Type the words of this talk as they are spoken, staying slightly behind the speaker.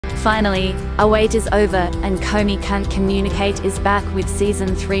Finally, our wait is over, and Komi Can't Communicate is back with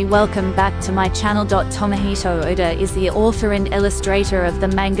Season 3. Welcome back to my channel. Tomohito Oda is the author and illustrator of the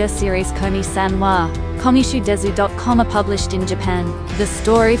manga series Komi San wa Komishudezu. Published in Japan. The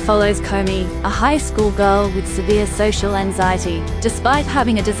story follows Komi, a high school girl with severe social anxiety. Despite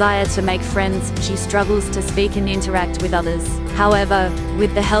having a desire to make friends, she struggles to speak and interact with others. However,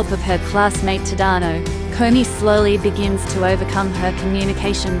 with the help of her classmate Tadano, Komi slowly begins to overcome her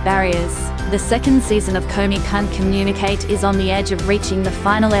communication barriers. The second season of Komi Can't Communicate is on the edge of reaching the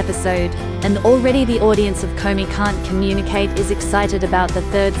final episode, and already the audience of Komi Can't Communicate is excited about the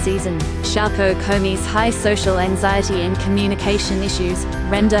third season. Shako Komi's high social anxiety and communication issues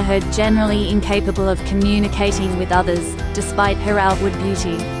render her generally incapable of communicating with others, despite her outward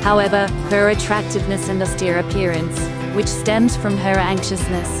beauty. However, her attractiveness and austere appearance, which stems from her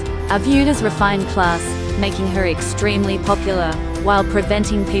anxiousness, are viewed as refined class, making her extremely popular, while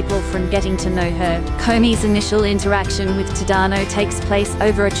preventing people from getting to know her. Komi's initial interaction with Tadano takes place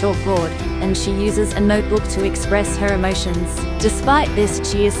over a chalkboard, and she uses a notebook to express her emotions. Despite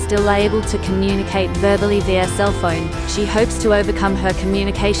this, she is still able to communicate verbally via cell phone. She hopes to overcome her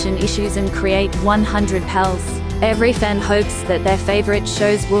communication issues and create 100 pals. Every fan hopes that their favorite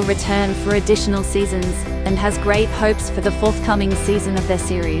shows will return for additional seasons, and has great hopes for the forthcoming season of their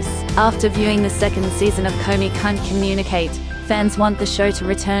series. After viewing the second season of Komi Can't Communicate, fans want the show to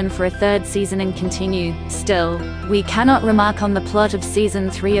return for a third season and continue. Still, we cannot remark on the plot of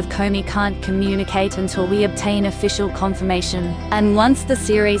Season 3 of Komi Can't Communicate until we obtain official confirmation. And once the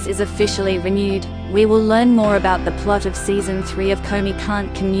series is officially renewed, we will learn more about the plot of Season 3 of Komi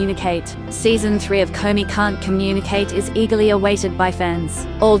Can't Communicate. Season 3 of Komi Can't Communicate is eagerly awaited by fans.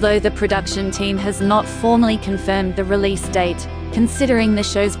 Although the production team has not formally confirmed the release date, considering the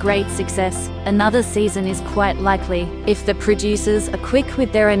show's great success, another season is quite likely. If the producers are quick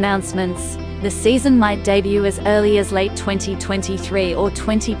with their announcements, the season might debut as early as late 2023 or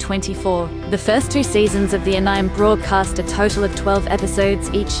 2024. The first two seasons of the anime broadcast a total of 12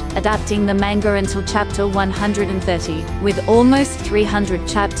 episodes each, adapting the manga until chapter 130. With almost 300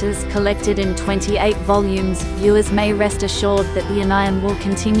 chapters collected in 28 volumes, viewers may rest assured that the anime will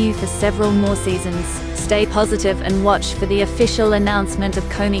continue for several more seasons. Stay positive and watch for the official announcement of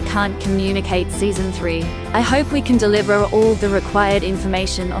Komi Can't Communicate Season 3. I hope we can deliver all the required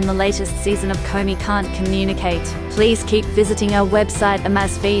information on the latest season of Komi Can't Communicate. Please keep visiting our website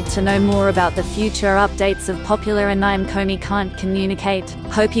Amazfeed to know more about the future updates of popular anime Komi Can't Communicate.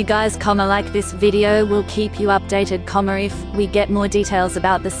 Hope you guys like this video. Will keep you updated if we get more details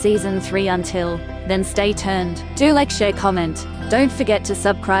about the Season 3. Until then, stay tuned. Do like, share, comment. Don't forget to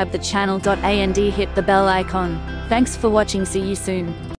subscribe the channel and hit the bell icon. Thanks for watching. See you soon.